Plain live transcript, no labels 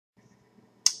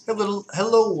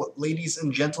Hello, ladies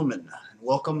and gentlemen, and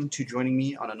welcome to joining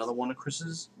me on another one of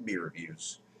Chris's beer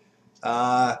reviews.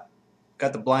 Uh,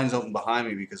 got the blinds open behind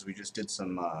me because we just did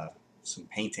some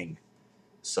painting,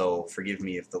 so forgive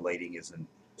me if the lighting isn't.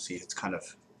 See, it's kind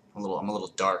of I'm a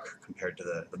little dark compared to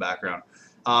the background.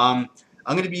 Um,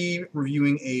 I'm going to be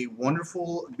reviewing a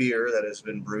wonderful beer that has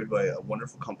been brewed by a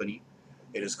wonderful company.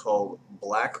 It is called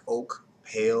Black Oak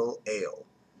Pale Ale.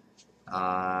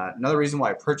 Another reason why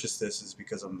I purchased this is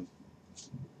because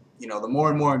the more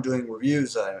and more I'm doing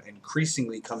reviews, I'm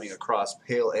increasingly coming across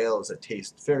pale ales that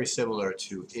taste very similar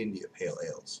to India pale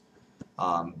ales,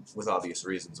 with obvious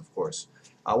reasons, of course.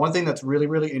 One thing that's really,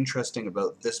 really interesting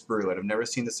about this brew, and I've never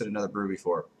seen this in another brew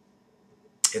before,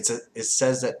 it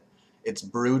says that it's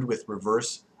brewed with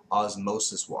reverse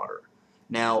osmosis water.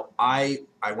 Now, I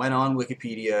went on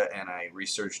Wikipedia and I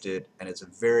researched it, and it's a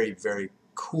very, very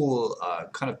cool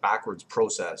kind of backwards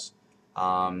process.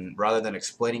 Rather than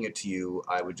explaining it to you,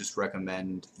 I would just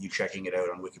recommend you checking it out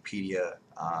on Wikipedia.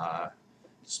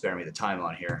 Spare me the time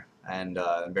on here and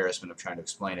embarrassment of trying to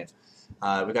explain it.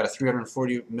 We got a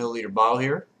 340 milliliter bottle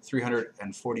here,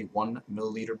 341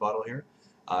 milliliter bottle here.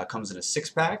 Comes in a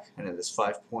 6-pack, and it is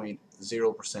 5.0%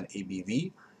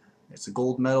 ABV. It's a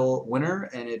gold medal winner,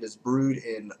 and it is brewed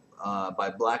in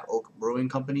by Black Oak Brewing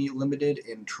Company Limited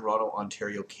in Toronto,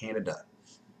 Ontario, Canada.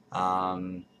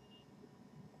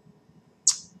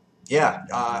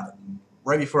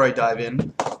 Right before I dive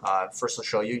in, first I'll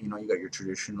show you. You got your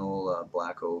traditional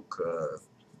Black Oak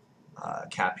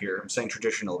cap here. I'm saying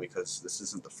traditional because this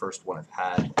isn't the first one I've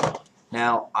had.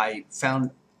 Now, I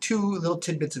found two little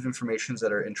tidbits of information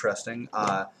that are interesting.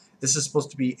 This is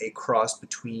supposed to be a cross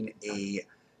between a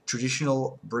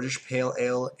traditional British Pale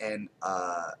Ale and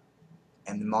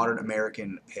the modern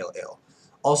American Pale Ale.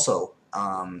 Also,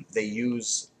 they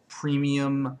use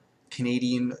premium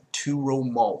Canadian 2-row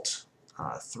malt,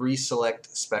 3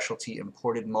 select specialty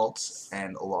imported malts,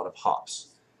 and a lot of hops.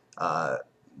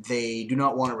 They do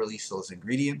not want to release those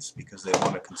ingredients because they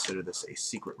want to consider this a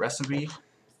secret recipe,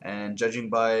 and judging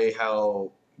by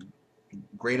how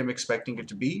great I'm expecting it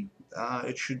to be,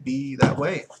 it should be that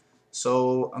way.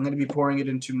 So I'm going to be pouring it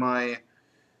into my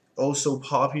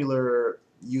oh-so-popular,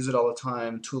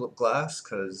 use-it-all-the-time tulip glass,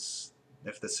 because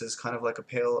if this is kind of like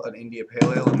an India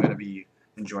Pale Ale, I'm going to be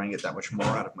enjoying it that much more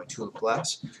out of my tulip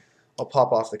glass. I'll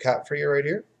pop off the cap for you right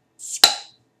here. It's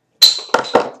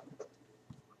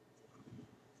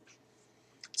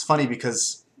funny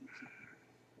because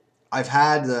I've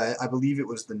had I believe it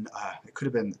was it could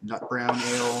have been nut brown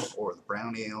ale or the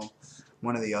brown ale,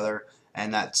 one or the other,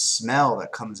 and that smell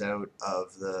that comes out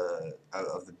of the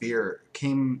beer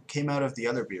came out of the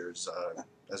other beers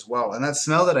as well. And that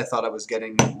smell that I thought I was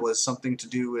getting was something to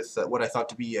do with what I thought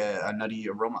to be a nutty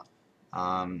aroma.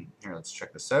 Here, let's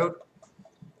check this out.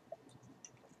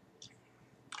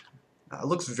 It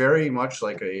looks very much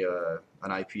like an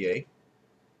IPA.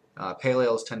 Pale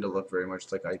ales tend to look very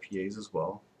much like IPAs as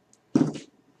well.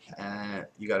 And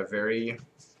you got a very,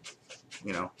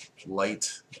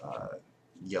 light,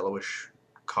 yellowish,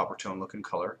 copper tone looking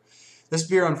color. This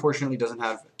beer unfortunately doesn't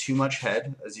have too much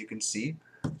head, as you can see.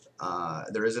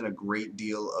 There isn't a great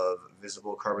deal of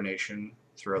visible carbonation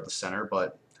throughout the center,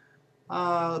 but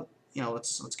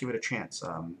let's give it a chance.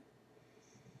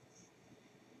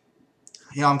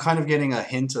 I'm kind of getting a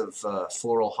hint of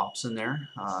floral hops in there.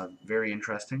 Very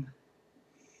interesting.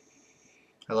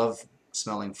 I love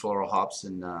smelling floral hops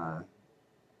in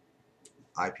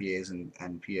IPAs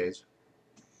and PAs.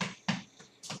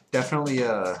 Definitely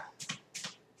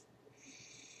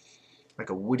like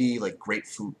a woody, like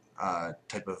grapefruit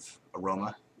type of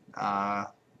aroma.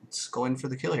 Let's go in for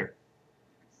the kill here.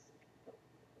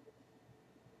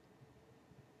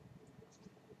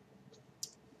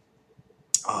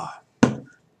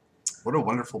 What a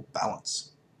wonderful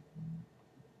balance.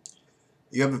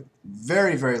 You have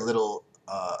very, very little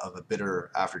of a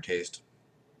bitter aftertaste.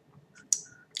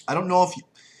 I don't know if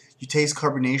you taste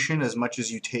carbonation as much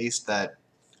as you taste that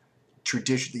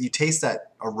tradition. You taste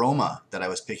that aroma that I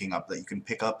was picking up, that you can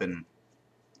pick up in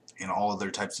all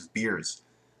other types of beers.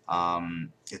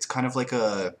 It's kind of like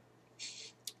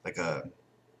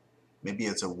maybe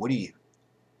it's a woody.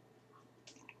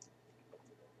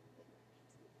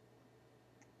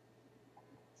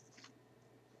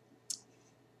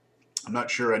 I'm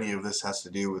not sure any of this has to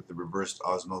do with the reversed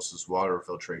osmosis water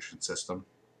filtration system.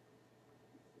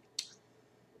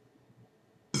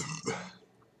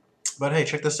 But hey,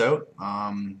 check this out.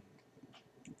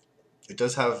 It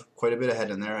does have quite a bit of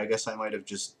head in there. I guess I might have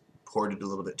just poured it a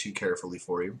little bit too carefully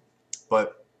for you.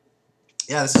 But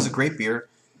yeah, this is a great beer.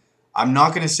 I'm not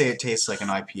going to say it tastes like an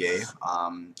IPA.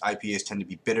 IPAs tend to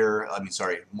be bitter.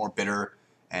 More bitter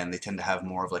and they tend to have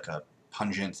more of like a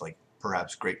pungent, like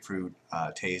perhaps grapefruit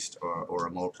taste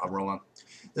or aroma.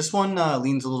 This one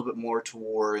leans a little bit more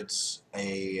towards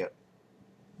a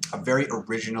very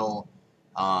original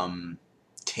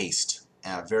taste,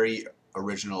 and a very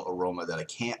original aroma that I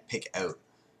can't pick out.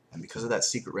 And because of that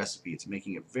secret recipe, it's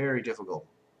making it very difficult.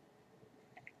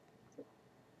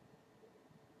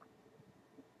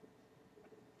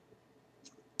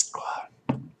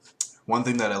 One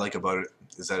thing that I like about it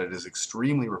is that it is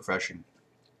extremely refreshing.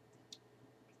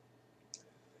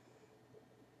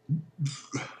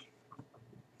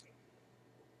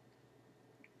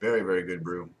 Very, very good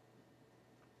brew.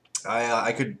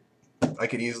 I could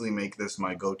easily make this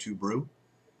my go-to brew.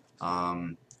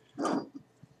 A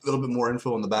little bit more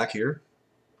info on the back here.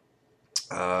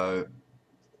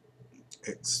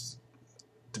 It's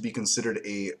to be considered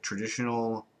a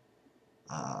traditional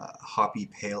hoppy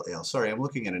pale ale. Sorry, I'm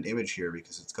looking at an image here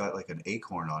because it's got like an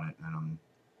acorn on it, and I'm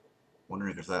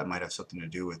wondering if that might have something to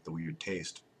do with the weird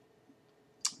taste.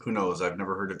 Who knows? I've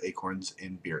never heard of acorns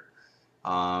in beer.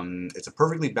 It's a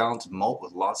perfectly balanced malt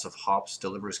with lots of hops,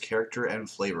 delivers character and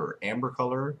flavor. Amber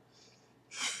color.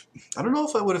 I don't know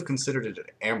if I would have considered it an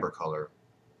amber color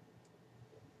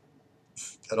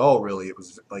at all, really. It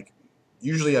was like,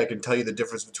 usually I can tell you the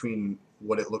difference between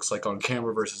what it looks like on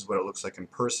camera versus what it looks like in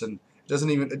person. It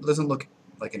doesn't look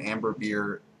like an amber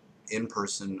beer in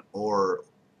person or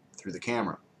through the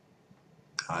camera.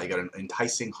 You got an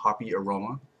enticing hoppy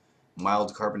aroma,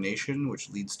 mild carbonation, which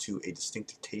leads to a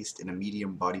distinctive taste in a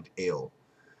medium-bodied ale.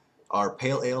 Our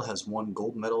pale ale has won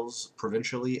gold medals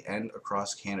provincially and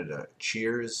across Canada.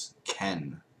 Cheers,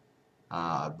 Ken.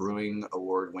 Brewing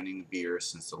award-winning beer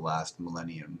since the last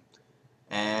millennium.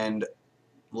 And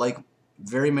like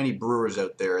very many brewers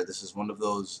out there, this is one of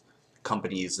those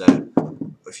companies that,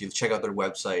 if you check out their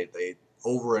website, they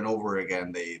over and over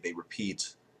again they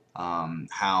repeat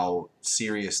how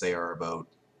serious they are about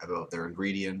their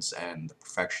ingredients and the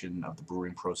perfection of the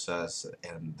brewing process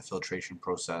and the filtration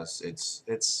process.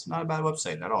 It's not a bad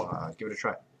website at all. Give it a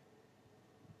try.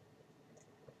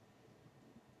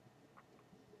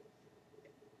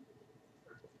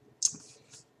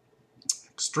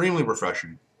 Extremely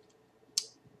refreshing.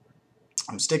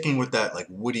 I'm sticking with that like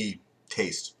woody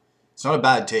taste. It's not a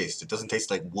bad taste. It doesn't taste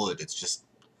like wood. It's just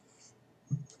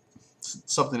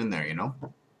something in there, you know?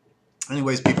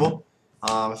 Anyways, people,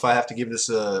 if I have to give this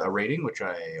a rating, which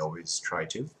I always try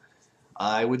to,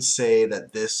 I would say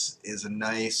that this is a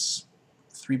nice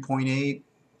 3.8,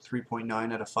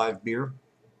 3.9 out of 5 beer.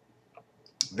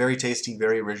 Very tasty,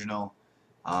 very original.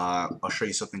 I'll show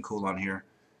you something cool on here.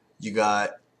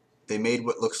 They made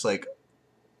what looks like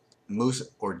moose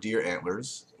or deer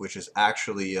antlers, which is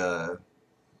actually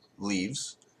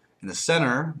leaves. In the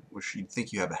center, which you'd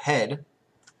think you have a head,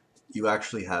 you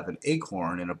actually have an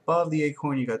acorn, and above the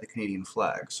acorn you got the Canadian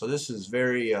flag. So this is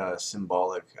very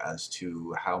symbolic as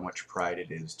to how much pride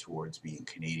it is towards being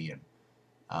Canadian.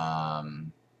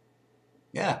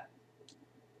 Yeah.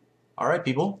 Alright,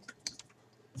 people.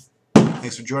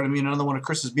 Thanks for joining me in another one of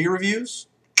Chris's beer reviews.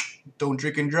 Don't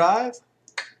drink and drive,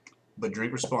 but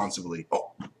drink responsibly.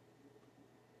 Oh.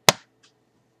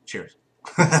 Cheers.